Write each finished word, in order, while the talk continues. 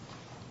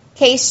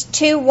Case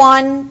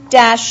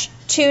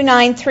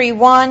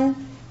 21-2931,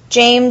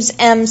 James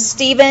M.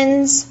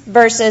 Stevens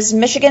v.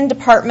 Michigan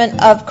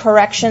Department of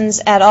Corrections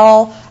et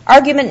al.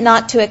 Argument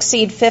not to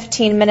exceed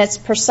 15 minutes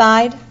per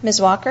side. Ms.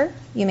 Walker,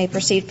 you may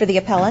proceed for the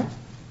appellant.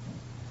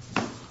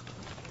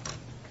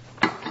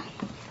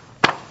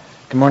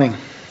 Good morning.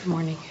 Good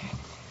morning.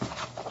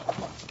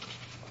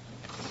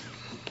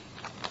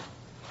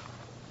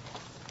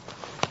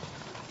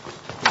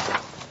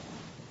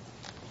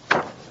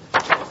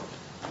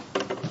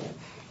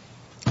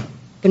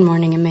 Good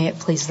morning, and may it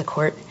please the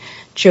Court.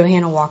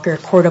 Johanna Walker,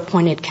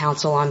 Court-Appointed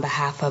Counsel on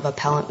behalf of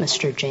Appellant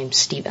Mr. James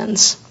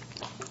Stevens.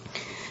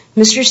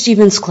 Mr.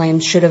 Stevens'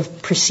 claims should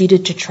have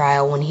proceeded to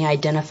trial when he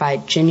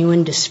identified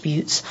genuine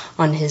disputes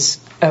on his...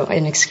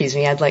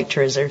 I'd like to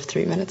reserve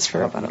 3 minutes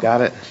for rebuttal.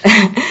 Got it.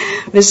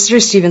 Mr.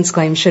 Stevens'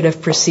 claims should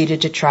have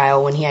proceeded to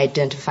trial when he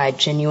identified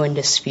genuine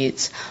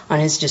disputes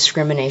on his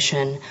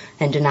discrimination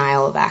and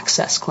denial of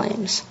access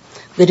claims.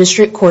 The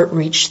District Court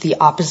reached the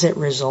opposite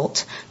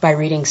result by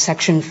reading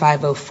Section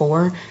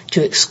 504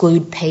 to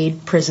exclude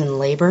paid prison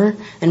labor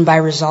and by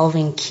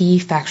resolving key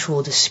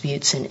factual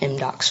disputes in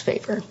MDOC's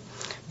favor.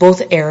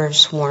 Both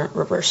errors warrant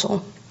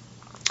reversal.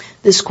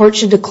 This Court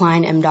should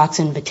decline MDOC's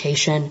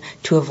invitation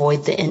to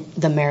avoid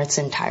the merits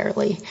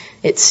entirely.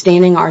 Its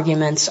standing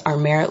arguments are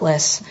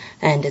meritless,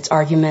 and its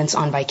arguments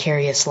on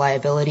vicarious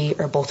liability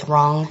are both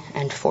wrong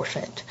and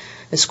forfeit.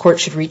 This Court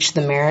should reach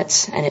the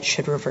merits, and it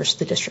should reverse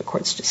the District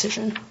Court's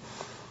decision.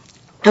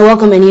 I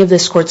welcome any of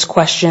this Court's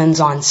questions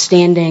on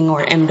standing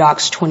or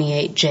MDOC's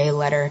 28J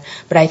letter,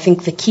 but I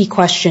think the key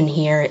question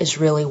here is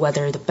really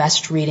whether the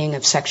best reading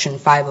of Section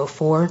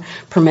 504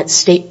 permits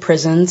state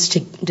prisons to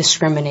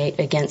discriminate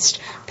against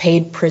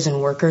paid prison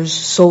workers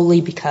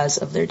solely because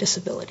of their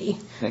disability.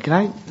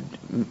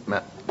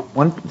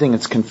 One thing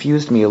that's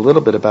confused me a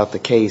little bit about the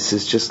case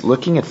is just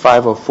looking at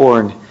 504,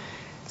 and it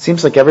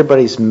seems like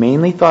everybody's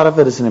mainly thought of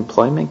it as an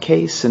employment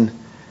case, and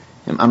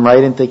I'm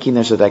right in thinking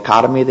there's a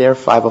dichotomy there.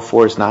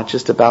 504 is not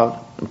just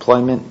about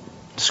employment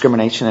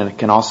discrimination, and it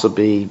can also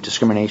be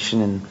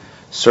discrimination in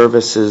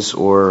services,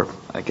 or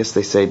I guess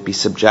they say be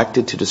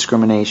subjected to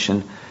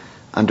discrimination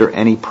under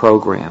any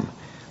program.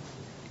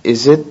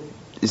 Is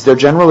there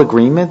general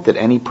agreement that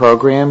any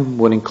program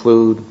would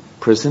include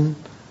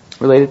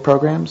prison-related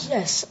programs?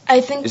 Yes,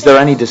 I think... Is there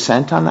any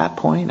dissent on that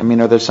point? I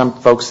mean, are there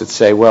some folks that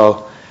say,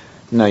 well,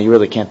 no, you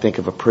really can't think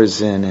of a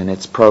prison and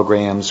its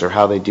programs or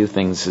how they do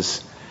things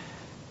as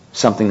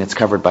something that's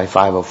covered by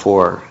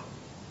 504?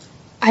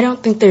 I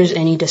don't think there's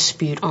any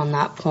dispute on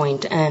that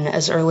point, and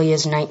as early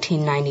as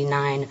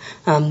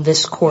 1999,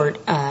 this Court,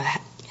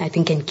 I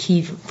think in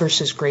Key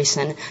v.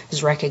 Grayson,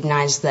 has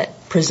recognized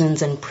that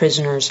prisons and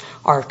prisoners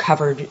are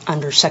covered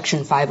under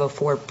Section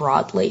 504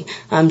 broadly.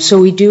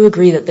 So we do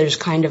agree that there's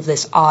kind of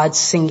this odd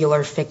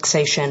singular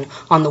fixation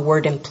on the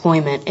word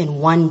employment in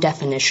one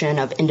definition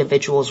of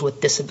individuals with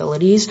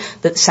disabilities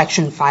that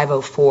Section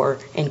 504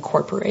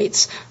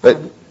 incorporates. But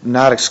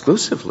not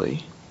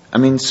exclusively.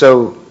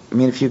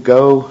 If you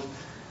go,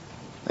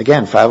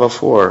 again,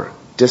 504,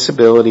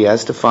 disability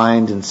as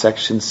defined in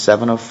Section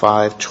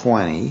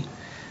 705.20,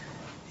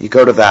 you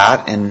go to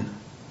that, and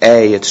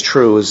A, it's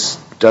true,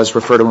 does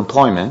refer to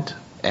employment,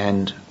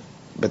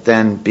 but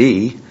then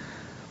B,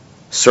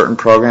 certain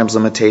programs,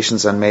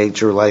 limitations on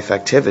major life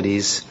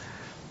activities,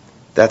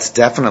 that's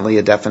definitely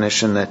a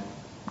definition that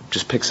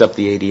just picks up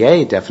the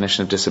ADA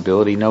definition of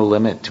disability, no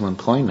limit to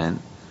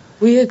employment.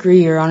 We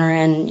agree, Your Honor,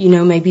 and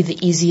maybe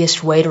the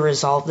easiest way to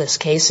resolve this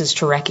case is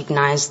to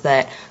recognize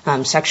that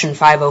Section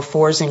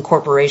 504's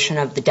incorporation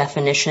of the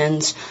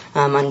definitions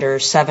under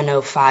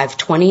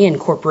 705.20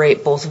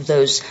 incorporate both of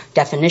those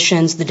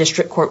definitions. The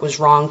District Court was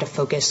wrong to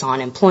focus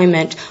on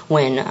employment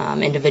when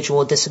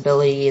individual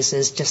disabilities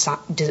is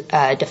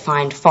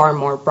defined far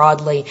more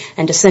broadly,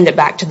 and to send it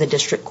back to the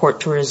District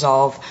Court to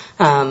resolve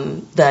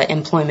the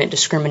employment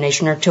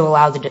discrimination or to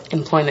allow the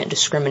employment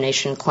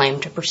discrimination claim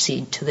to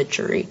proceed to the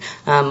jury.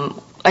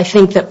 I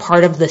think that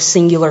part of the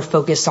singular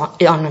focus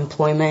on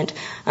employment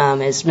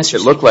is Mr.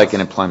 It looked like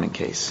an employment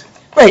case.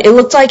 Right, it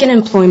looked like an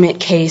employment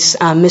case.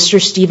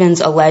 Mr. Stevens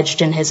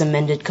alleged in his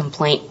amended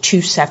complaint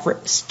two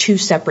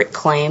separate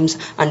claims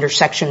under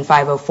Section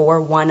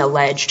 504. One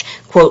alleged,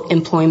 quote,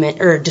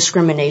 employment or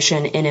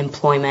discrimination in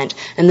employment,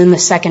 and then the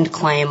second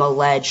claim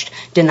alleged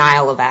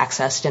denial of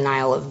access,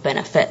 denial of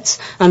benefits.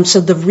 So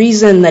the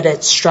reason that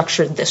it's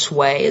structured this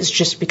way is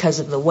just because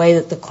of the way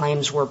that the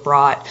claims were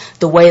brought,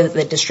 the way that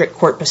the District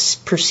Court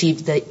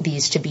perceived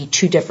these to be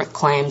two different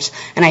claims,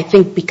 and I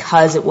think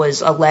because it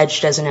was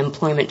alleged as an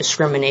employment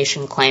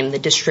discrimination claim, the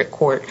District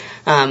Court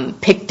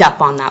picked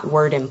up on that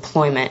word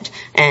employment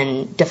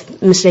and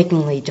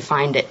mistakenly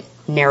defined it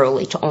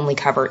narrowly to only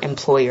cover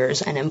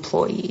employers and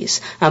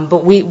employees.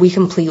 But we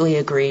completely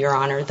agree, Your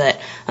Honor,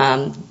 that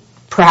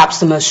perhaps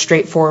the most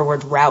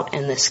straightforward route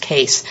in this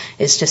case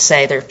is to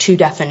say there are two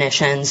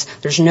definitions.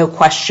 There's no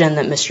question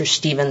that Mr.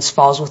 Stevens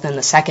falls within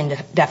the second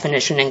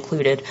definition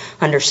included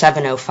under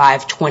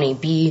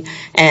 70520B,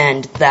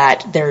 and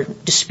that there are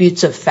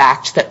disputes of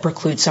fact that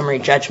preclude summary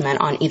judgment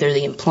on either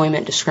the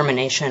employment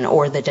discrimination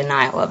or the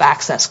denial of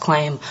access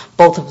claim.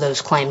 Both of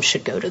those claims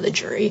should go to the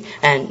jury.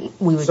 And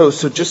we would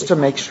so just to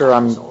make sure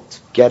I'm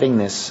getting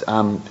this,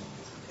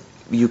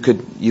 you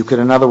could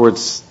in other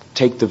words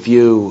take the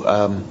view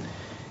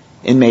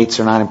inmates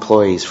are not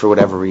employees for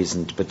whatever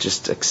reason, but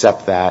just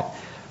accept that.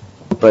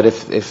 But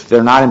if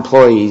they're not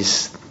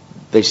employees,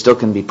 they still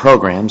can be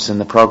programs, and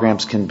the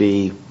programs can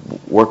be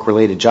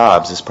work-related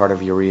jobs as part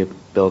of your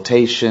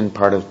rehabilitation,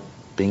 part of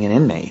being an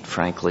inmate,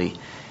 frankly.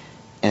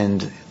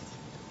 And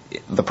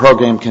the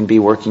program can be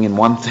working in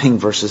one thing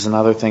versus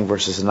another thing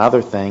versus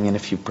another thing, and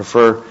if you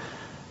prefer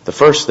the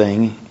first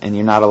thing and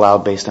you're not allowed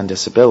based on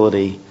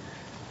disability,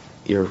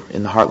 you're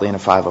in the heartland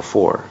of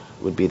 504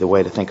 would be the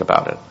way to think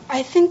about it.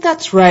 I think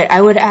that's right.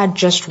 I would add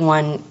just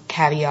one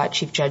caveat,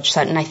 Chief Judge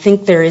Sutton. I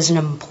think there is an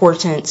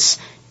importance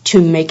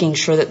to making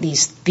sure that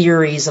these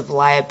theories of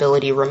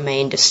liability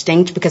remain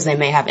distinct, because they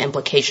may have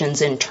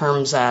implications in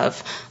terms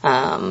of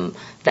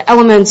the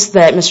elements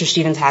that Mr.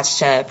 Stevens has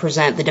to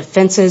present, the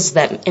defenses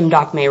that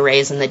MDOC may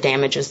raise, and the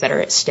damages that are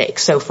at stake.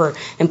 So for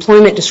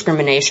employment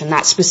discrimination,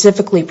 that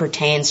specifically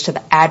pertains to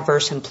the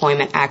adverse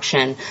employment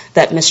action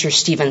that Mr.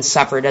 Stevens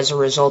suffered as a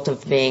result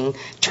of being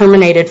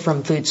terminated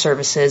from food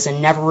services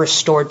and never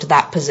restored to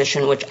that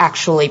position, which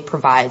actually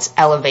provides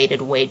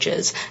elevated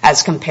wages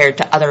as compared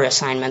to other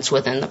assignments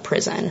within the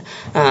prison.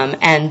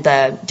 And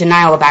the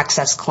denial of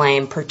access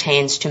claim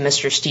pertains to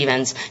Mr.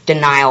 Stevens'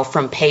 denial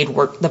from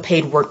the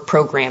paid work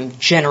program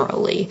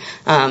generally.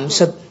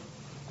 So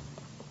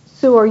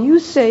are you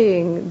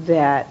saying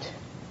that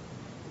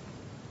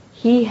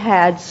he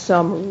had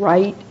some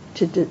right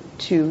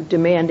to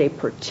demand a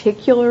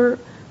particular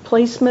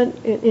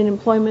placement in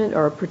employment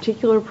or a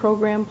particular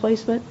program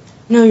placement?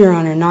 No, Your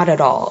Honor, not at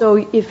all. So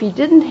if he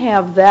didn't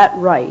have that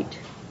right,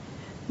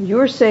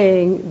 you're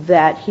saying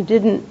that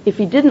if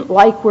he didn't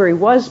like where he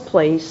was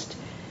placed,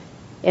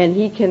 and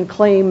he can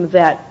claim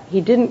that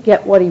he didn't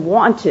get what he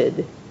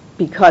wanted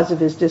because of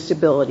his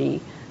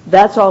disability,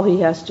 that's all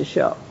he has to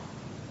show?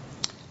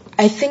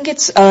 I think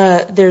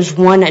there's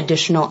one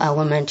additional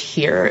element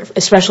here,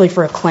 especially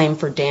for a claim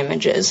for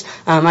damages.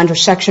 Under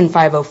Section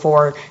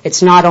 504,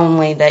 it's not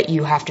only that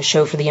you have to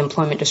show for the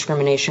employment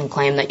discrimination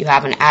claim that you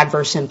have an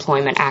adverse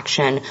employment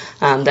action,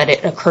 that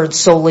it occurred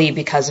solely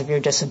because of your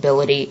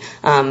disability,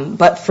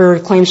 but for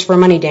claims for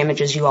money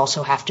damages, you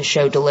also have to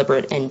show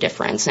deliberate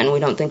indifference, and we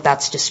don't think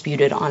that's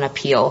disputed on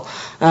appeal.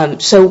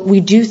 So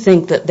we do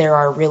think that there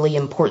are really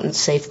important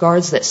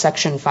safeguards that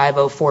Section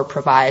 504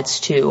 provides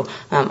to,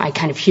 I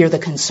kind of hear the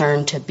concern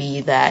to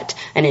be that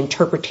an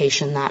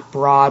interpretation that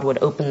broad would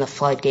open the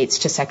floodgates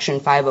to Section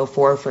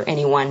 504 for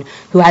anyone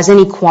who has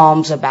any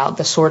qualms about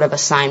the sort of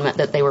assignment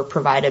that they were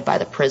provided by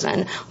the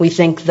prison. We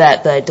think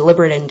that the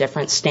deliberate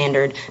indifference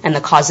standard and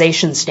the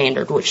causation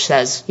standard, which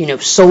says,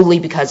 solely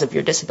because of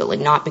your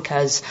disability, not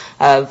because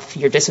of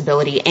your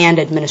disability and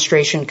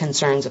administration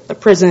concerns of the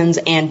prisons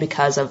and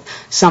because of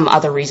some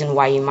other reason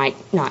why you might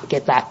not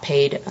get that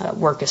paid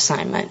work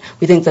assignment.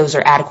 We think those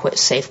are adequate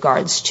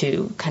safeguards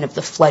to kind of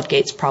the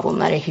floodgates problem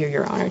that I hear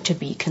Your Honor to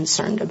be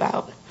concerned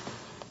about.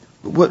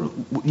 What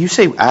you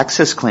say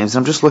access claims,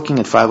 I'm just looking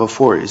at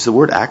 504. Is the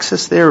word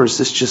access there, or is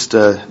this just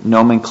a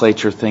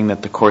nomenclature thing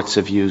that the courts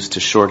have used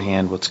to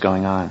shorthand what's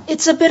going on?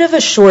 It's a bit of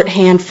a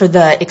shorthand for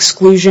the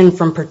exclusion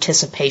from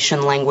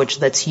participation language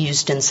that's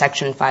used in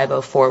Section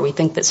 504. We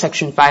think that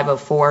Section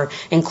 504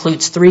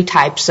 includes three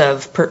types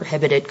of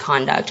prohibited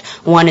conduct.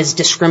 One is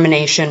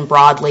discrimination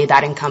broadly.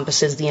 That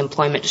encompasses the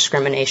employment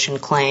discrimination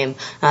claim.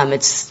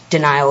 It's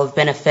denial of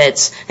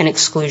benefits and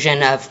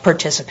exclusion of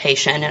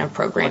participation in a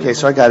program. Okay,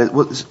 so I got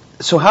it.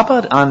 So how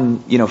about on,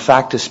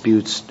 fact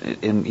disputes?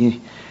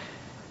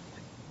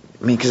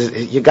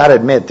 Because you got to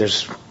admit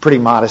there's pretty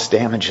modest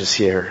damages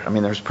here.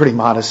 There's a pretty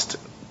modest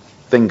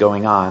thing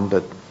going on,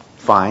 but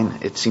fine.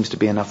 It seems to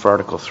be enough for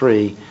Article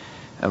 3,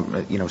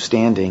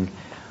 standing.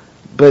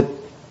 But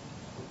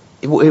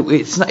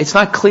it's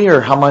not clear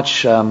how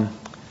much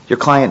your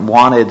client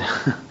wanted.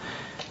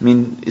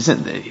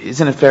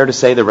 Isn't it fair to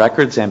say the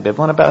record's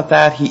ambivalent about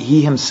that?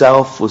 He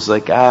himself was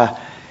like,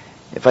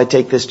 if I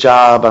take this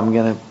job,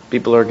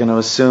 people are going to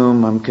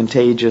assume I'm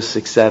contagious,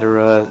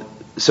 etc.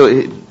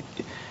 So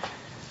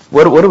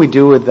what do we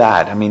do with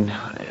that?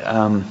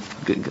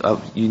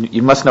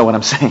 You must know what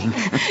I'm saying.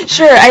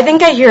 Sure. I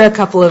think I hear a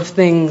couple of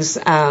things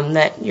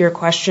that your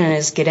question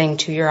is getting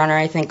to, Your Honor.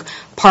 I think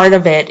part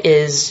of it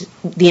is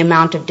the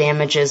amount of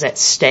damages at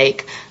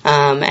stake,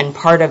 and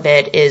part of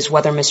it is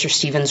whether Mr.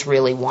 Stevens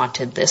really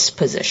wanted this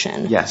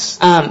position. Yes.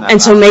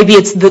 And so maybe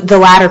it's the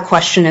latter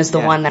question is the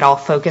one that I'll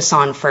focus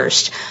on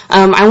first.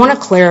 I want to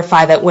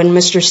clarify that when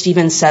Mr.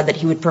 Stevens said that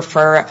he would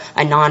prefer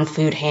a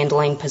non-food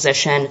handling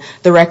position,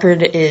 the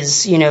record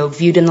is,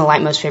 viewed in the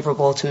light most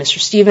favorable to Mr.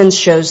 Stevens,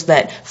 shows that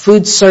that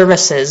food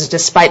services,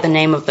 despite the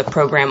name of the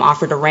program,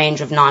 offered a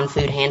range of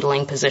non-food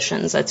handling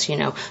positions. That's,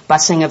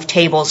 bussing of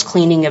tables,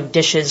 cleaning of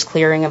dishes,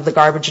 clearing of the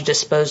garbage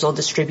disposal,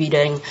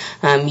 distributing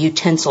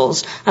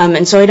utensils.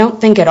 And so I don't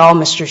think at all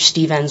Mr.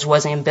 Stevens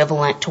was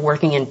ambivalent to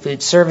working in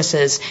food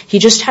services. He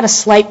just had a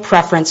slight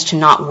preference to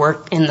not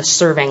work in the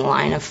serving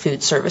line of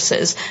food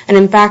services. And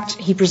in fact,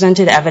 he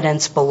presented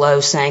evidence below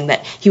saying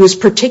that he was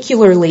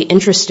particularly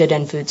interested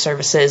in food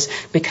services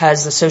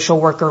because the social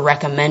worker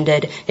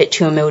recommended it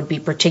to him. It would be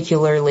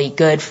particularly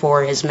good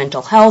for his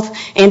mental health,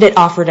 and it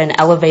offered an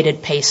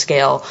elevated pay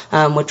scale,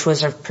 which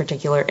was of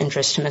particular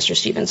interest to Mr.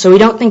 Stevens. So we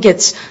don't think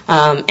it's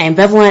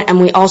ambivalent, and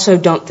we also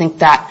don't think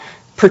that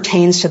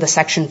pertains to the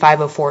Section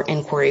 504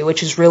 inquiry,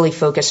 which is really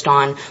focused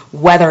on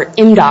whether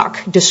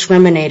MDOC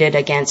discriminated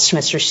against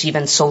Mr.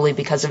 Stevens solely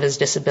because of his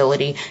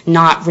disability,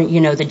 not,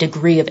 the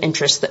degree of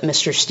interest that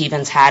Mr.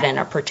 Stevens had in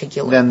a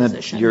particular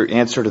position. Then your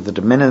answer to the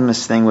de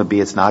minimis thing would be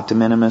it's not de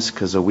minimis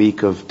because a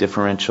week of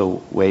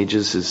differential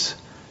wages is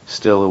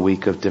still a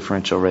week of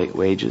differential rate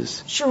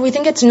wages? Sure, we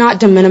think it's not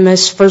de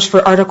minimis. First,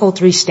 for Article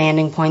 3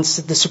 standing points,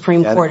 the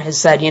Supreme Court has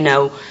said,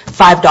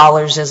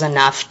 $5 is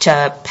enough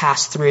to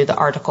pass through the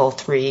Article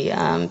 3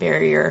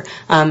 barrier.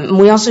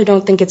 We also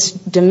don't think it's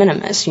de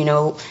minimis.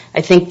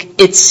 I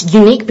think it's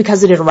unique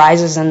because it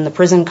arises in the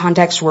prison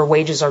context where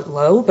wages are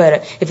low,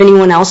 but if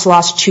anyone else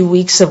lost 2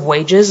 weeks of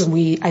wages,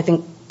 I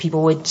think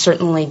people would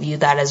certainly view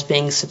that as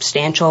being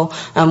substantial.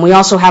 We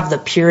also have the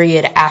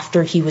period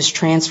after he was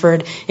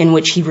transferred in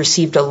which he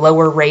received a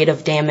lower rate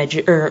of damage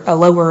or a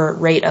lower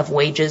rate of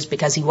wages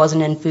because he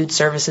wasn't in food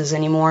services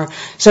anymore.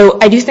 So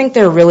I do think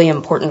there are really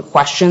important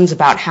questions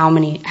about how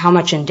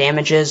much in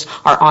damages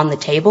are on the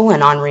table,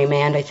 and on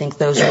remand I think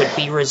those would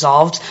be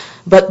resolved.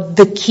 But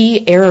the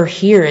key error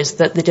here is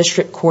that the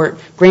district court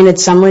granted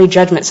summary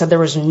judgment, said there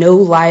was no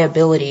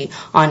liability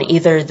on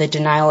either the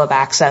denial of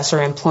access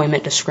or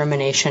employment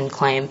discrimination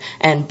claim,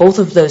 and both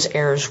of those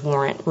errors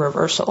warrant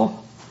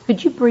reversal.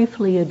 Could you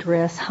briefly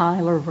address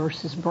Hyler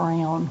versus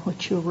Brown,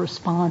 what your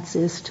response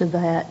is to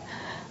that,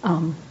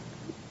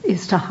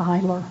 is to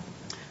Hyler?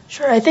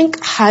 Sure. I think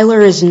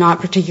Hyler is not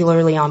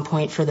particularly on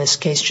point for this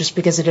case just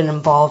because it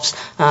involves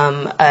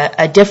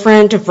a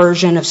different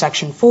version of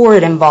Section 4.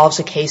 It involves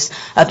a case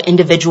of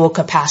individual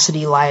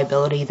capacity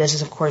liability.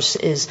 This, of course,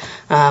 is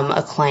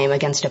a claim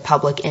against a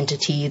public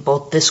entity.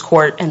 Both this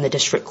court and the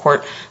district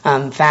court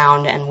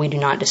found, and we do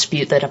not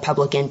dispute, that a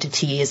public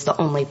entity is the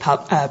only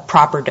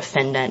proper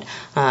defendant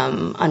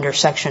under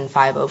Section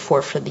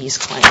 504 for these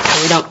claims.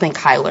 So we don't think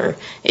Hyler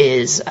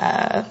is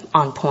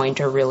on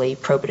point or really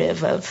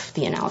probative of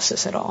the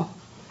analysis at all.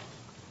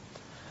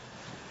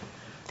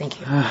 Thank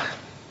you. All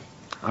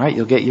right,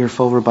 you'll get your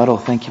full rebuttal.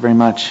 Thank you very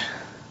much.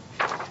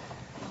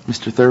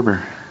 Mr.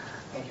 Thurber.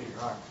 Thank you,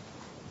 Your Honor.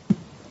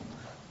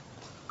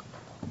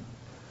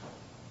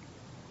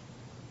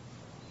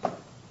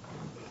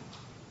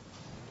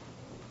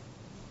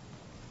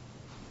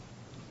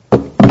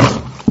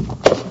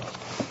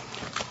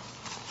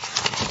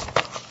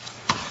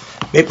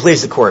 May it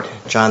please the Court,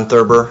 John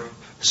Thurber,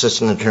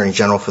 Assistant Attorney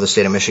General for the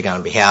State of Michigan,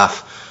 on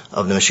behalf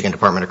of the Michigan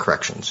Department of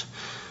Corrections.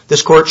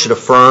 This Court should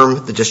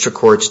affirm the District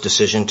Court's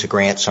decision to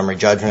grant summary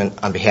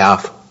judgment on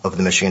behalf of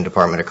the Michigan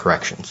Department of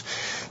Corrections.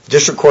 The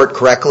District Court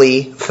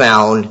correctly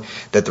found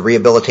that the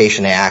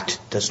Rehabilitation Act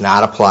does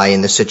not apply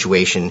in this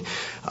situation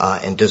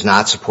and does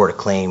not support a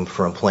claim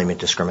for employment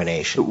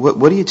discrimination.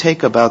 What do you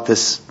take about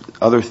this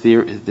other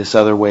theory, this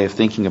other way of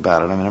thinking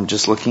about it? I mean, I'm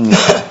just looking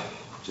at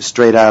just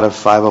straight out of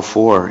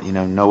 504,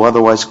 no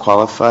otherwise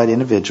qualified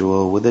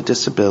individual with a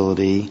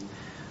disability.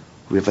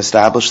 We've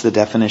established the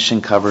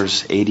definition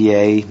covers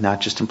ADA,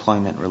 not just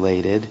employment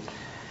related,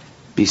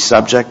 be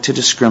subject to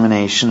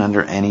discrimination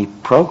under any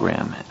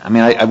program. I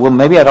mean,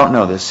 maybe I don't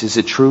know this. Is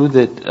it true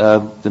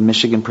that the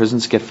Michigan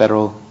prisons get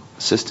federal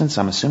assistance?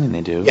 I'm assuming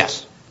they do.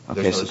 Yes.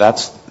 Okay, so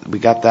we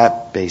got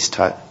that base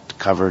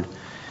covered.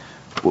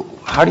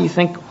 How do you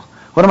think,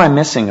 what am I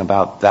missing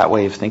about that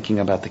way of thinking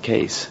about the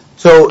case?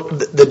 So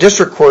the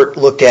District Court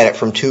looked at it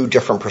from two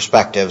different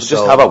perspectives.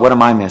 Just how about what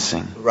am I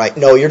missing? Right.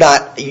 No, you're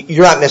not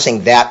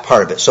missing that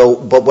part of it.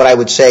 But what I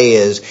would say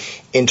is,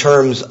 in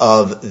terms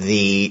of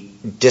the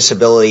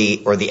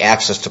disability or the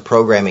access to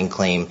programming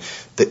claim,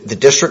 the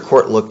District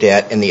Court looked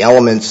at, and the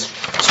elements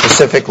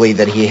specifically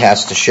that he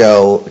has to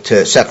show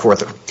to set forth,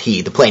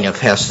 the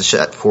plaintiff has to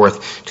set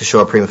forth to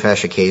show a prima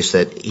facie case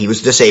that he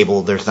was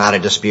disabled. There's not a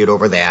dispute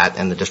over that,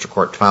 and the District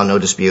Court found no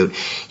dispute.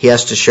 He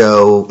has to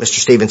show, Mr.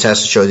 Stevens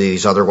has to show that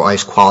he's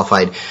otherwise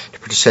qualified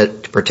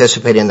to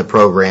participate in the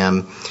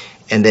program,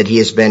 and that he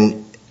has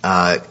been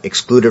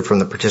excluded from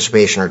the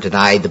participation or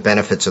denied the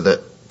benefits of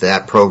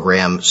that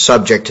program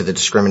subject to the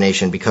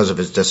discrimination because of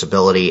his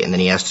disability, and then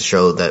he has to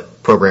show that the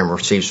program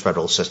receives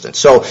federal assistance.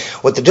 So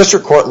what the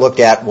District Court looked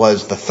at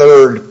was the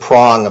third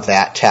prong of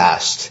that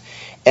test,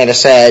 and it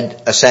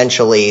said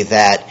essentially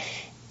that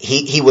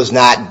he was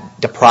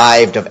not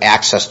deprived of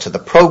access to the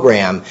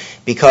program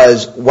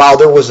because while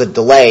there was a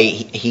delay,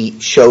 he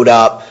showed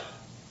up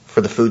for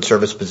the food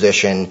service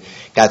position,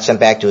 got sent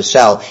back to his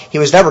cell. He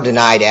was never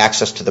denied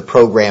access to the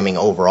programming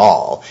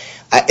overall.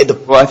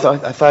 I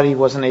thought he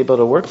wasn't able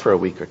to work for a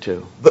week or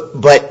two.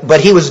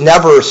 But he was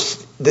never.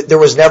 There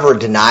was never a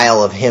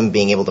denial of him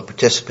being able to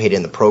participate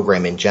in the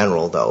program in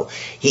general, though.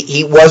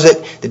 He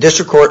wasn't. The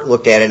district court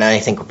looked at it, and I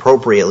think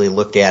appropriately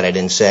looked at it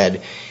and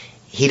said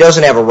he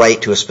doesn't have a right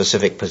to a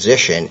specific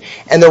position.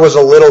 And there was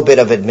a little bit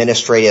of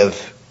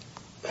administrative.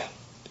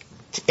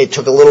 It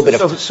took a little bit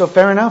of. So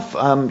fair enough.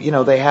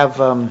 They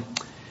have.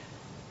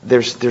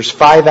 There's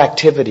 5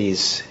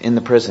 activities in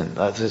the prison.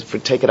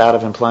 Take it out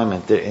of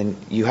employment, and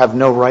you have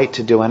no right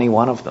to do any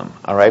one of them.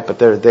 All right, but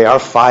they are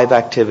 5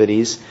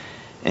 activities.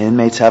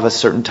 Inmates have a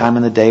certain time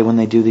in the day when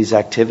they do these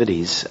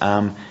activities.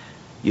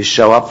 You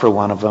show up for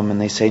one of them,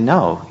 and they say,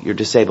 "No, you're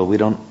disabled. We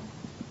don't."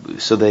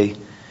 So you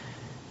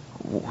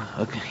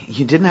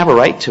didn't have a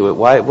right to it.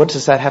 Why? What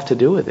does that have to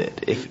do with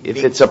it?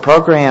 If it's a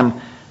program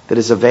that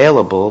is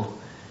available,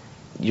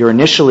 you're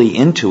initially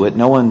into it.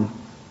 No one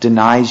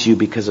denies you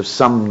because of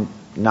some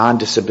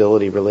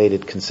non-disability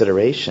related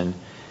consideration,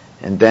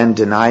 and then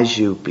denies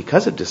you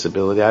because of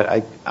disability.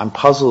 I'm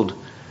puzzled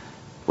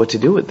what to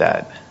do with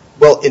that.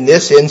 Well, in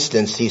this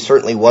instance, he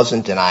certainly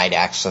wasn't denied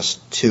access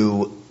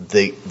to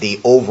the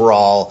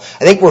overall.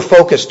 I think we're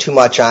focused too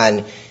much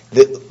on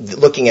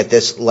looking at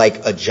this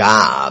like a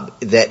job.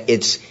 I'm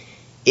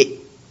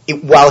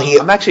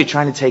actually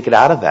trying to take it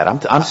out of that.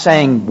 I'm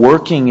saying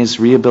working is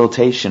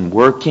rehabilitation.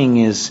 Working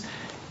is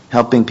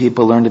helping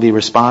people learn to be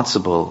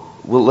responsible.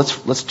 Well,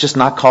 let's just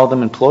not call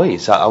them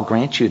employees. I'll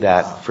grant you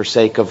that for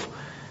sake of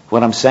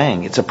what I'm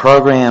saying. It's a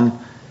program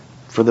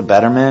for the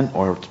betterment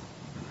or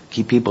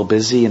keep people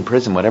busy in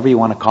prison, whatever you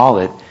want to call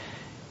it.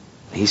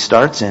 He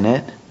starts in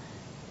it,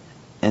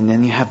 and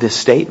then you have this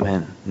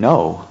statement,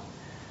 no,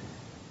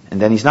 and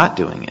then he's not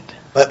doing it.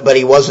 But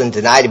he wasn't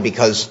denied it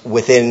because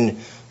within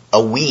a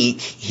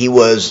week he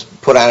was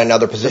put on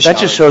another position. But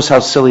that just shows how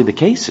silly the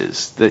case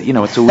is. That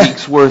it's a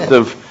week's worth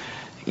of.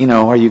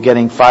 Are you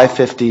getting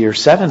 $550 or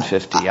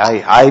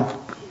 $750?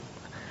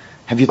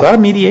 Have you thought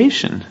of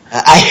mediation?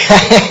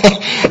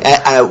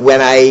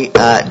 When I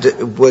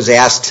was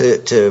asked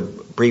to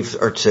brief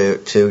or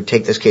to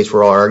take this case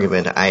for oral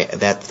argument,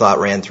 that thought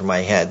ran through my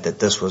head that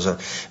this was a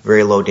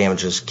very low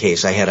damages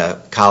case. I had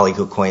a colleague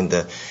who coined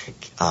the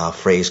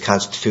phrase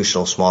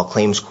constitutional small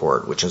claims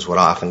court, which is what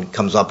often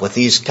comes up with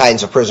these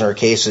kinds of prisoner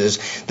cases,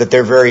 that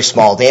they're very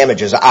small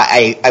damages.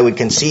 I would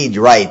concede,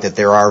 you're right, that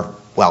there are.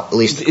 Well, at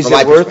least is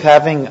it worth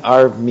having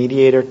our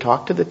mediator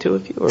talk to the two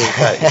of you, or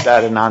is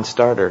that a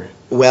non-starter?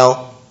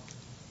 Well,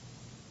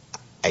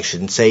 I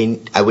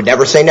would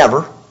never say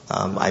never.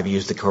 I've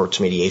used the court's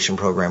mediation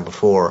program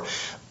before,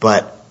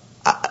 but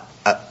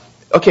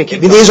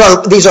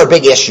these are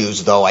big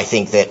issues, though. I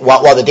think that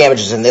while the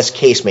damages in this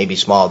case may be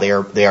small, they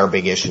are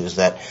big issues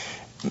that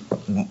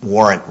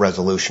warrant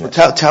resolution.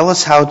 Tell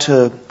us how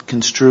to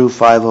construe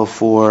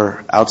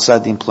 504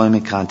 outside the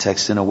employment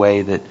context in a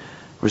way that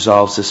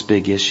resolves this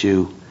big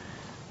issue.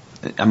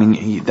 I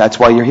mean, that's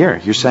why you're here.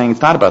 You're saying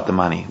it's not about the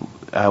money.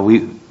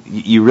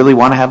 You really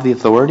want to have the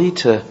authority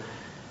to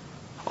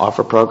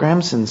offer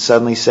programs and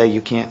suddenly say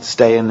you can't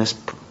stay in this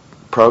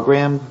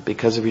program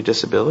because of your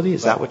disability?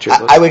 Is that what you're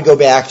looking at? I would go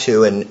back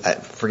to, and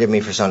forgive me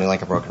for sounding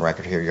like a broken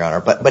record here, Your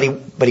Honor, but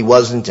he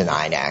wasn't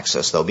denied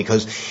access, though,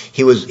 because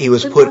he was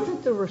put.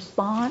 Wasn't the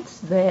response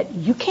that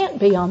you can't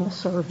be on the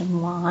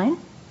serving line?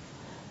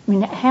 I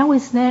mean, how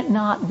is that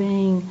not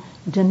being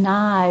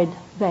denied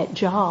that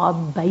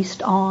job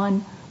based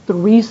on the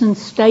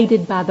reasons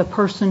stated by the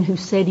person who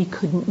said he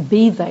couldn't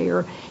be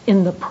there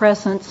in the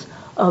presence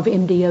of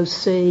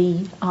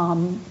MDOC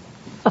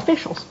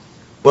officials?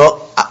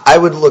 Well, I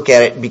would look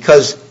at it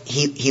because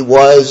he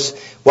was,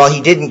 while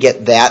he didn't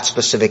get that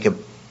specific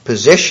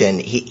position,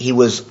 he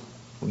was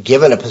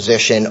given a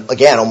position,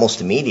 again, almost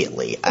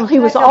immediately. Well, he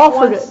was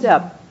offered a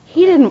step.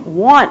 He didn't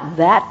want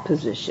that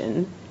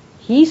position.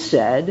 He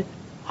said,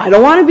 I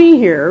don't want to be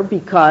here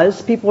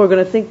because people are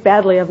going to think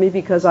badly of me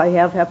because I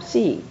have Hep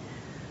C.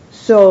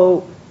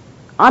 So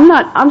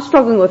I'm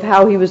struggling with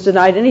how he was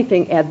denied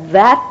anything at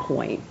that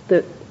point.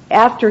 That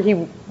after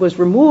he was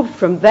removed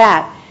from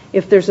that,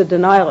 if there's a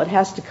denial, it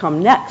has to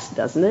come next,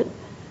 doesn't it?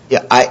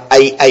 Yeah,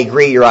 I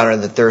agree, Your Honor,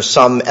 that there's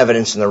some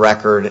evidence in the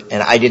record,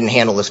 and I didn't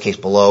handle this case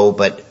below,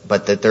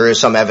 but that there is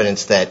some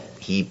evidence that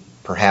he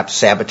perhaps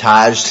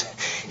sabotaged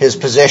his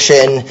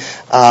position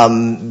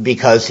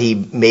because he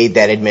made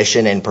that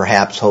admission and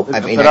perhaps hope.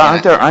 But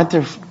aren't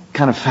there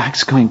kind of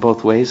facts going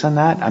both ways on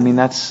that? I mean,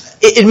 that's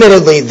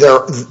admittedly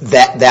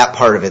that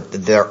part of it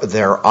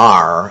there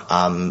are.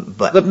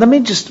 But let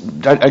me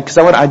just because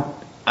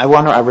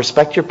I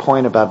respect your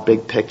point about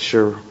big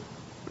picture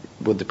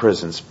with the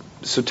prisons.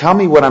 So tell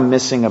me what I'm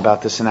missing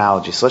about this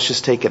analogy. So let's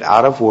just take it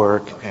out of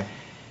work, okay.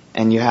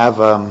 And you have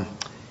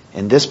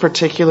in this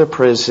particular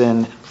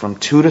prison from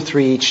 2 to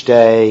 3 each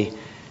day.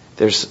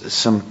 There's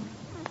some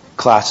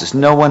classes.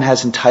 No one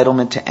has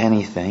entitlement to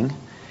anything.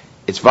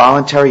 It's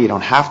voluntary. You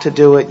don't have to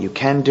do it. You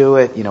can do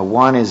it.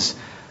 One is,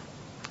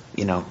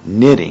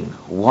 knitting.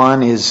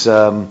 One is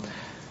some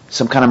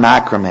kind of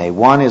macrame.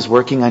 One is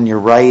working on your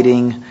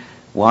writing.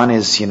 One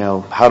is,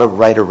 how to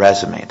write a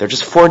resume. They're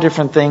just 4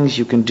 different things.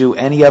 You can do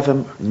any of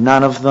them,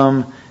 none of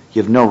them.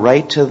 You have no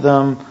right to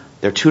them.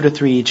 They're 2 to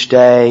 3 each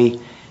day.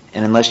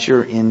 And unless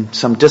you're in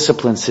some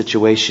discipline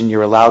situation,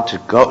 you're allowed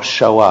to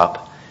show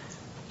up.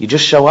 You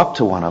just show up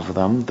to one of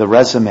them, the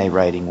resume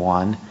writing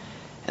one,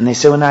 and they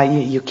say, well, no,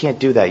 you can't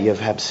do that. You have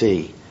Hep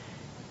C.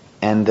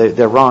 And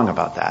they're wrong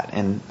about that.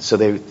 And so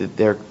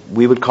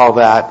we would call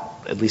that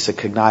at least a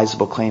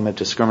cognizable claim of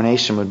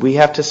discrimination. Would we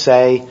have to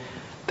say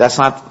that's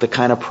not the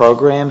kind of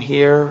program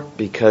here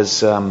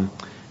because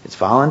it's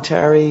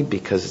voluntary,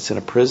 because it's in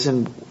a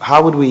prison?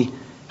 How would we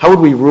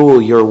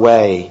rule your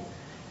way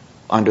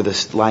under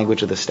the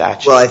language of the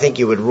statute? Well, I think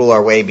you would rule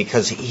our way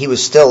because he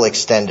was still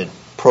extended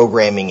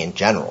programming in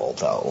general,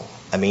 though.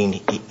 I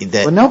mean,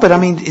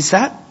 is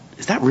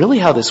that really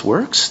how this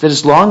works? That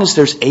as long as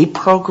there's a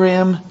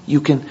program,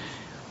 you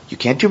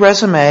can't do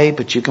resume,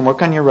 but you can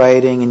work on your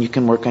writing and you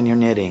can work on your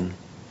knitting.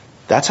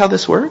 That's how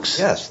this works?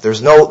 Yes.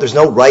 There's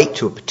no right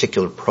to a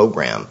particular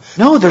program.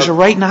 No, there's a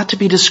right not to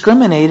be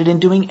discriminated in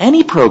doing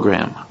any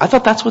program. I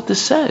thought that's what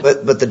this said.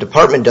 But the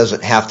department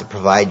doesn't have to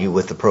provide you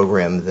with the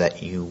program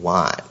that you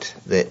want.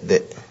 But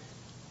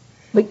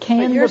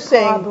you're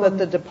saying that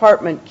the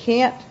department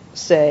can't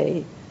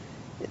say,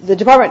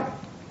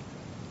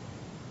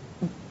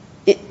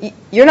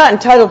 you're not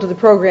entitled to the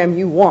program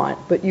you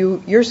want, but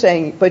you're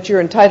saying, but you're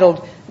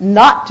entitled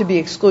not to be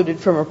excluded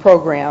from a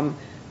program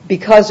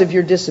because of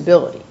your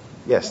disability.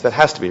 Yes, that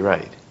has to be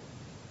right.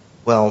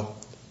 Well,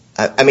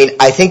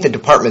 I think the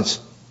department's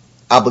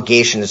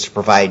obligation is to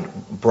provide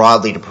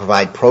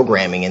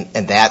programming,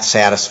 and that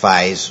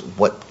satisfies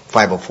what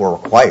 504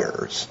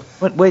 requires.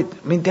 But wait,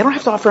 they don't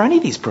have to offer any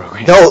of these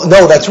programs.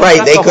 No, that's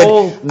right. They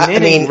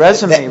could.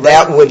 Resume.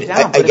 That would,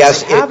 down, I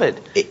guess, have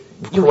it.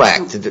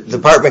 Correct. The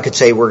department could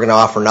say we're going to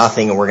offer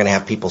nothing, and we're going to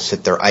have people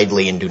sit there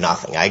idly and do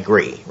nothing. I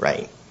agree,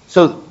 right?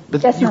 So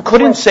you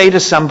couldn't say to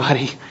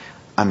somebody,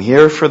 I'm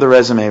here for the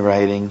resume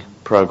writing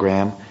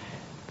program.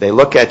 They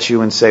look at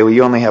you and say, well,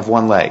 you only have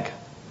one leg.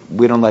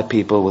 We don't let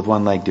people with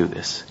one leg do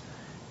this.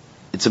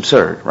 It's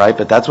absurd, right?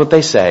 But that's what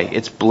they say.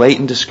 It's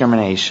blatant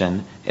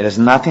discrimination. It has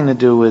nothing to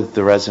do with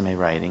the resume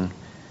writing.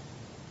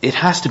 It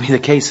has to be the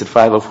case that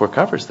 504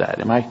 covers that.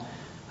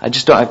 I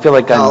just don't. I feel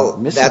like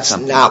I'm missing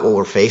something. That's not what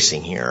we're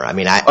facing here.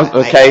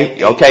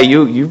 Okay.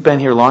 You've been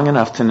here long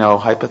enough to know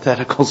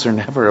hypotheticals are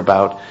never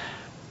about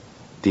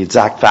the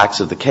exact facts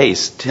of the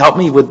case. Help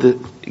me with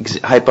the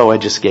hypo I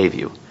just gave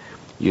you.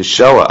 You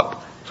show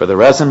up for the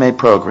resume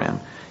program.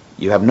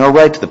 You have no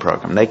right to the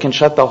program. They can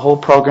shut the whole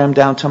program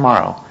down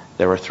tomorrow.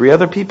 There are 3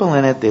 other people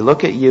in it. They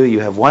look at you. You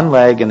have one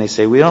leg, and they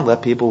say, we don't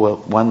let people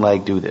with one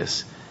leg do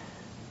this.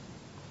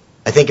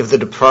 I think if the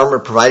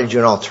department provided you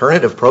an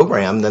alternative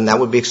program, then that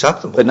would be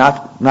acceptable. But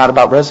not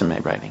about resume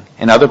writing.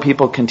 And other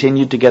people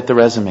continued to get the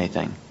resume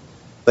thing.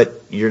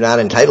 But you're not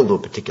entitled to a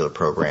particular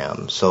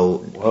program. So.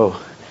 Whoa.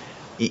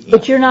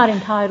 But you're not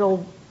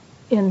entitled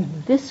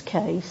in this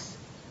case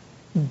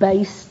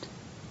based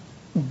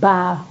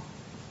by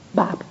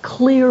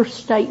clear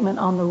statement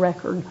on the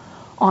record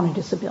on a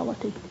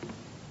disability.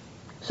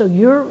 So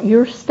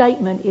your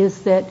statement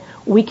is that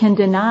we can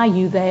deny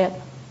you that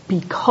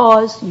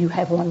because you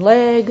have one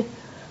leg,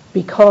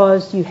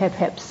 because you have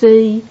Hep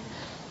C,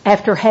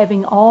 after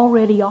having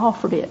already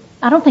offered it.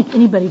 I don't think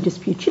anybody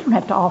disputes you don't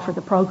have to offer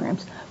the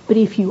programs, but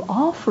if you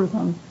offer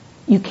them,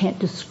 you can't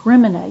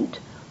discriminate.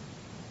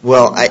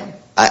 Well,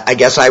 I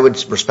guess I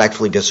would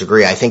respectfully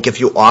disagree. I think if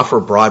you offer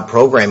broad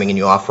programming and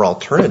you offer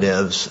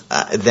alternatives,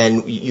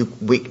 then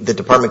the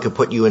department could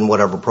put you in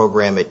whatever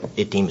program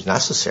it deems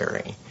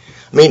necessary.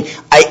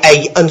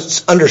 I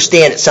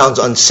understand it sounds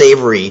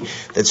unsavory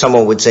that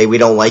someone would say we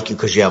don't like you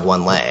because you have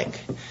one leg,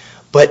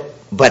 but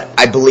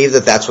I believe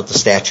that that's what the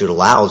statute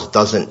allows.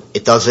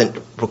 It doesn't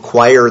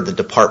require the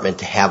department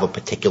to have a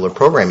particular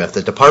program. If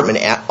the department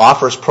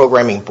offers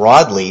programming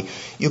broadly,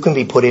 you can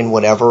be put in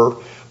whatever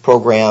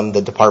program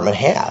the department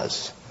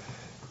has.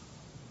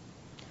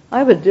 I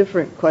have a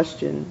different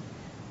question,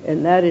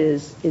 and that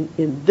is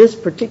in this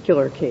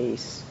particular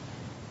case,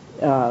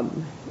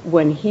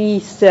 when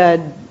he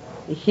said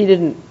he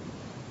didn't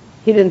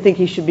think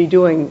he should be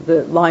doing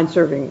the line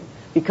serving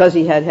because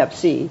he had Hep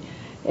C,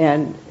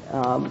 and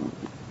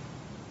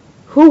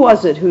who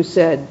was it who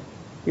said,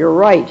 you're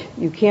right,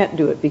 you can't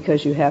do it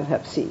because you have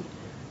Hep C?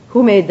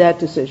 Who made that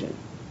decision?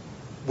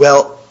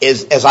 Well,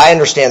 as I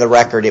understand the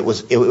record, it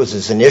was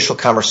his initial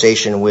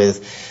conversation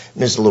with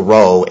Ms.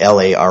 LaRoe,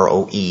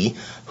 L-A-R-O-E,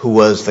 who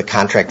was the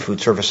contract food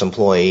service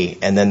employee,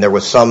 and then there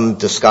was some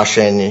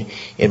discussion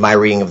in my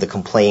reading of the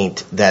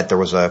complaint that there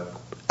was a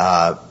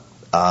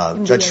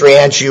Judge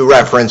Strange, you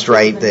referenced,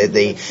 right?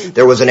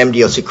 There was an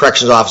MDOC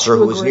corrections officer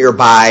who was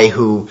nearby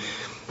who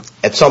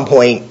at some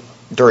point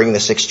during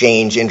this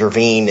exchange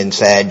intervened and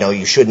said, no,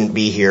 you shouldn't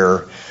be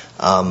here.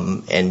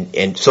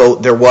 And so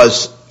there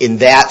was, in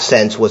that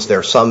sense, was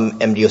there some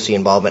MDOC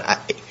involvement?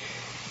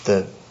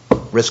 The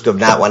risk of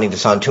not wanting to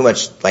sound too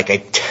much like I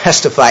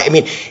testify.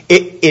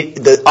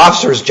 The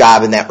officer's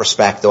job in that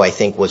respect, though, I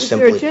think was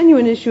simply... Is there a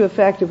genuine issue of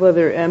fact of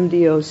whether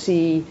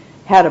MDOC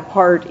had a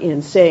part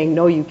in saying,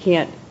 no, you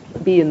can't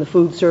be in the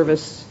food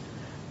service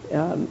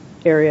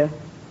area?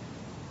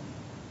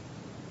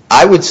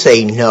 I would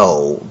say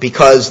no,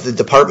 because the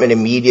department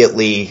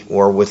immediately,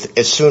 or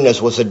as soon as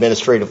was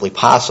administratively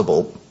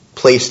possible,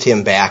 placed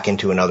him back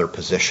into another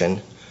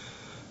position.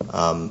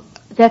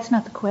 That's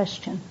not the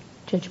question.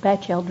 Judge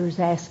Batchelder is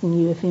asking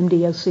you if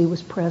MDOC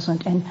was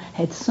present and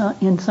had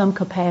in some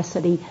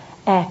capacity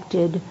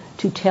acted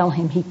to tell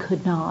him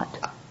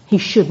he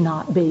should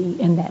not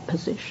be in that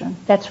position.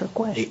 That's her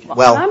question.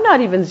 Well, I'm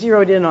not even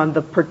zeroed in on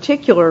the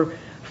particular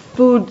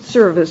food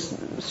service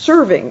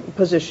serving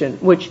position,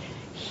 which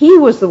he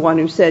was the one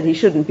who said he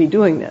shouldn't be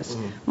doing this.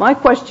 My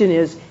question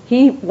is,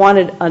 he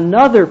wanted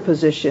another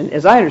position,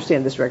 as I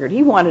understand this record,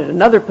 he wanted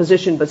another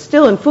position but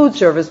still in food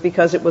service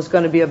because it was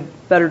going to be a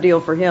better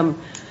deal for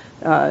him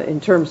in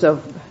terms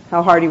of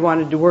how hard he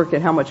wanted to work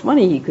and how much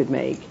money he could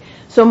make.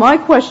 So my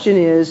question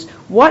is,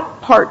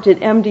 what part did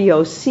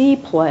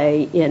MDOC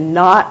play in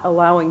not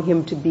allowing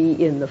him to be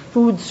in the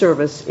food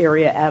service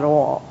area at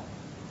all?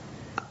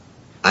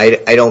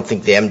 I don't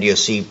think the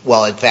MDOC,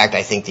 well, in fact,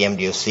 I think the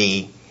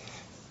MDOC,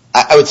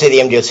 I would say the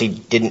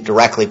MDOC didn't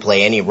directly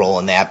play any role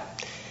in that.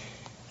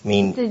 I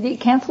mean, the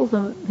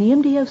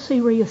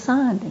MDOC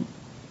reassigned him.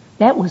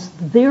 That was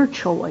their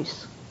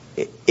choice.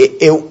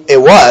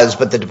 It was,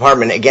 but the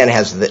department again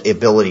has the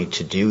ability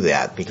to do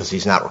that because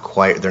he's not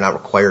required. They're not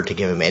required to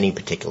give him any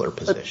particular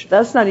position. But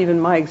that's not even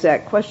my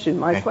exact question.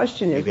 My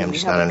question is, when you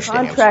have a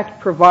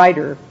contract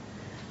provider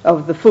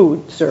of the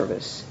food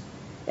service,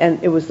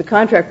 and it was the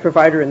contract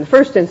provider in the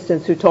first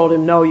instance who told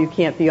him, no, you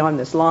can't be on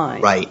this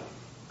line. Right.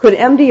 Could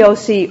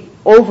MDOC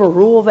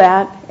overrule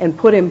that and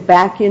put him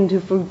back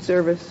into food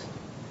service?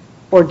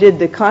 Or did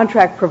the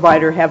contract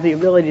provider have the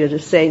ability to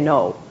just say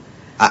no?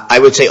 I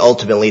would say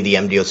ultimately the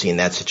MDOC in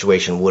that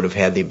situation would have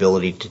had the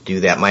ability to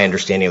do that. My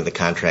understanding of the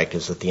contract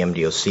is that the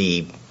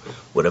MDOC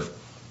would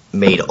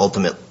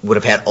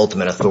have had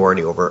ultimate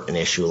authority over an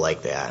issue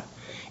like that.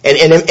 And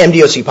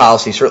MDOC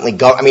policy certainly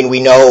we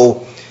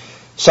know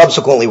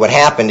subsequently what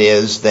happened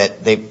is that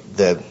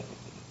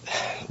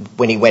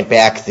when he went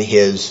back to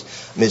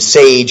Ms.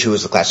 Sage, who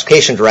was the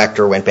classification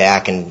director, went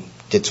back and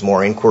did some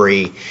more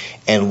inquiry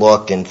and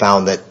looked and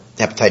found that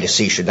hepatitis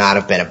C should not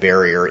have been a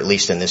barrier, at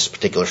least in this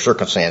particular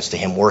circumstance, to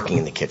him working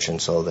in the kitchen.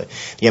 So the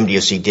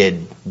MDOC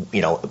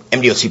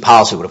MDOC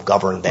policy would have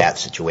governed that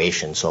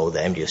situation, so the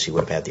MDOC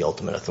would have had the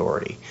ultimate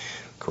authority,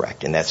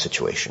 correct, in that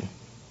situation.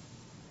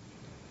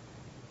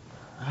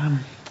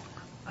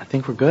 I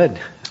think we're good.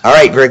 All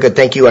right, very good.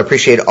 Thank you. I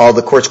appreciate all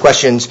the court's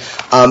questions.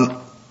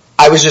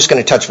 I was just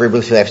going to touch very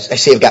briefly. I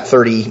see I've got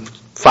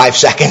 35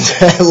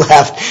 seconds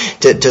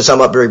left to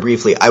sum up very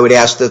briefly. I would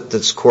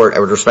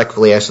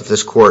respectfully ask that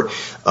this court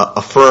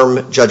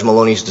affirm Judge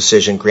Maloney's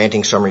decision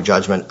granting summary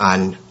judgment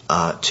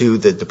to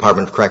the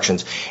Department of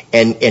Corrections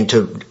and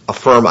to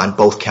affirm on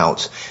both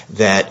counts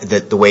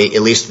that the way,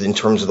 at least in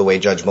terms of the way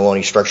Judge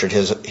Maloney structured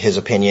his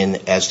opinion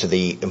as to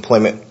the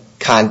employment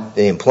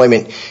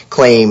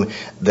claim,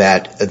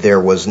 that there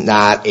was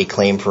not a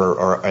claim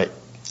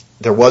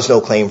there was no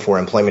claim for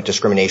employment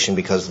discrimination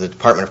because the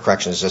Department of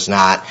Corrections is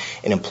not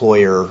an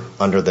employer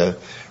under the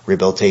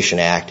Rehabilitation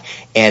Act,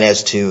 and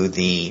as to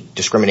the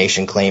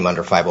discrimination claim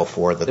under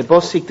 504. They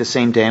both seek the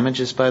same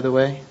damages, by the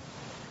way?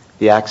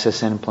 The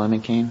access and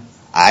employment claim?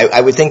 I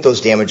would think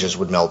those damages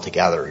would meld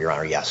together, Your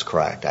Honor. Yes,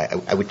 correct.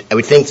 I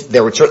would think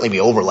there would certainly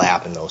be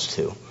overlap in those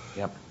two.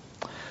 Yep.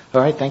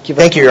 All right, thank you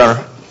very much. Thank you, Your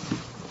Honor.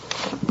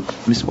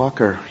 Ms.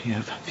 Walker, you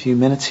have a few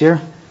minutes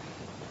here.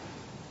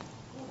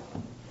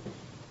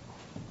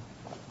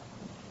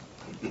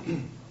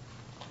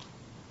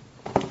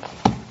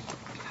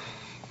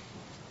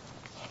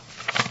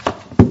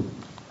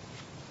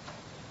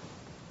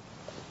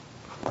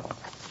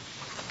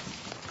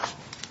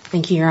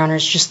 Thank you, Your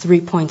Honors. Just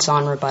 3 points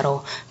on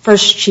rebuttal.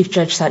 First, Chief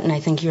Judge Sutton, I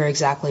think you're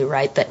exactly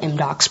right that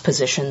MDOC's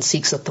position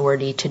seeks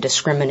authority to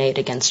discriminate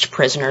against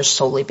prisoners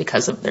solely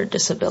because of their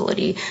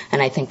disability, and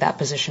I think that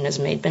position has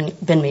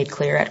been made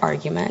clear at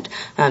argument.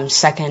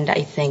 Second,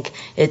 I think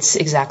it's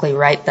exactly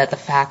right that the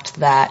fact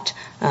that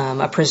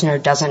a prisoner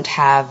doesn't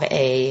have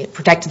a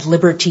protected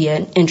liberty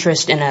and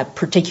interest in a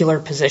particular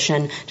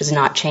position does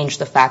not change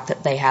the fact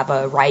that they have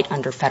a right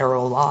under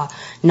federal law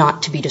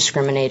not to be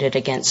discriminated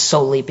against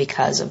solely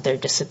because of their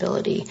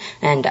disability.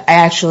 And I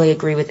actually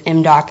agree with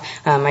MDOC,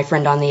 my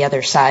friend on the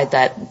other side,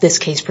 that this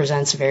case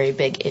presents very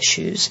big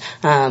issues.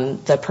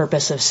 The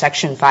purpose of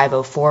Section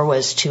 504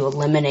 was to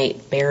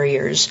eliminate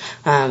barriers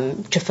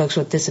to folks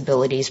with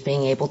disabilities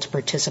being able to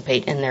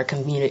participate in their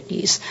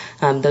communities.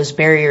 Those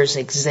barriers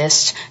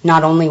exist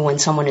not only when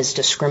someone is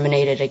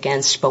discriminated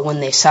against, but when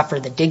they suffer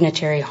the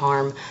dignitary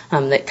harm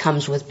that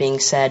comes with being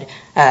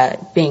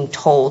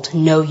told,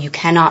 no, you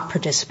cannot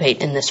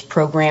participate in this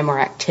program or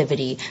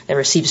activity that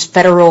receives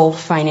federal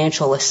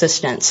financial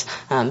assistance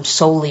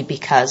solely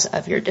because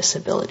of your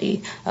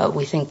disability.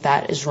 We think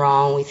that is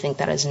wrong. We think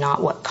that is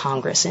not what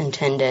Congress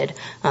intended,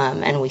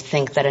 and we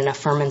think that an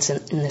affirmance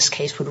in this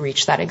case would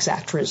reach that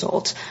exact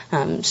result.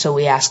 So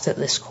we ask that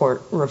this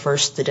court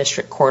reverse the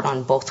district court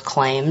on both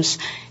claims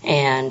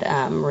and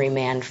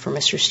remand for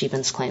Mr.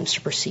 Stevens' claims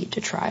to proceed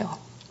to trial.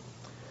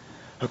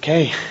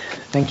 Okay.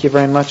 Thank you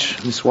very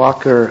much, Ms.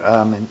 Walker,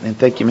 and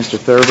thank you, Mr.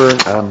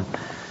 Thurber.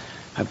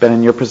 I've been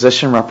in your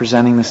position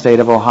representing the state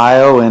of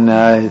Ohio, and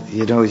a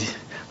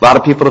lot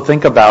of people to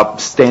think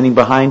about standing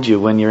behind you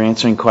when you're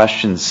answering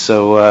questions.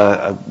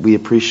 So we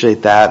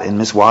appreciate that. And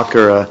Ms.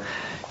 Walker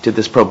did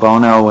this pro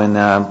bono, and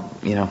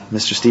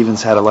Mr.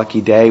 Stevens had a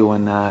lucky day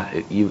when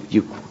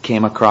you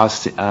came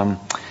across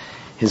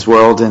his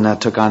world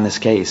and took on this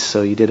case.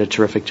 So you did a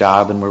terrific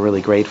job, and we're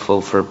really grateful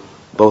for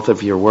both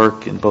of your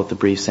work in both the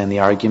briefs and the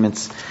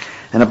arguments.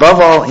 And above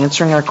all,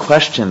 answering our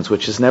questions,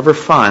 which is never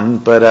fun,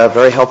 but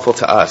very helpful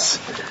to us.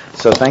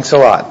 So thanks a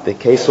lot. The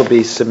case will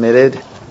be submitted.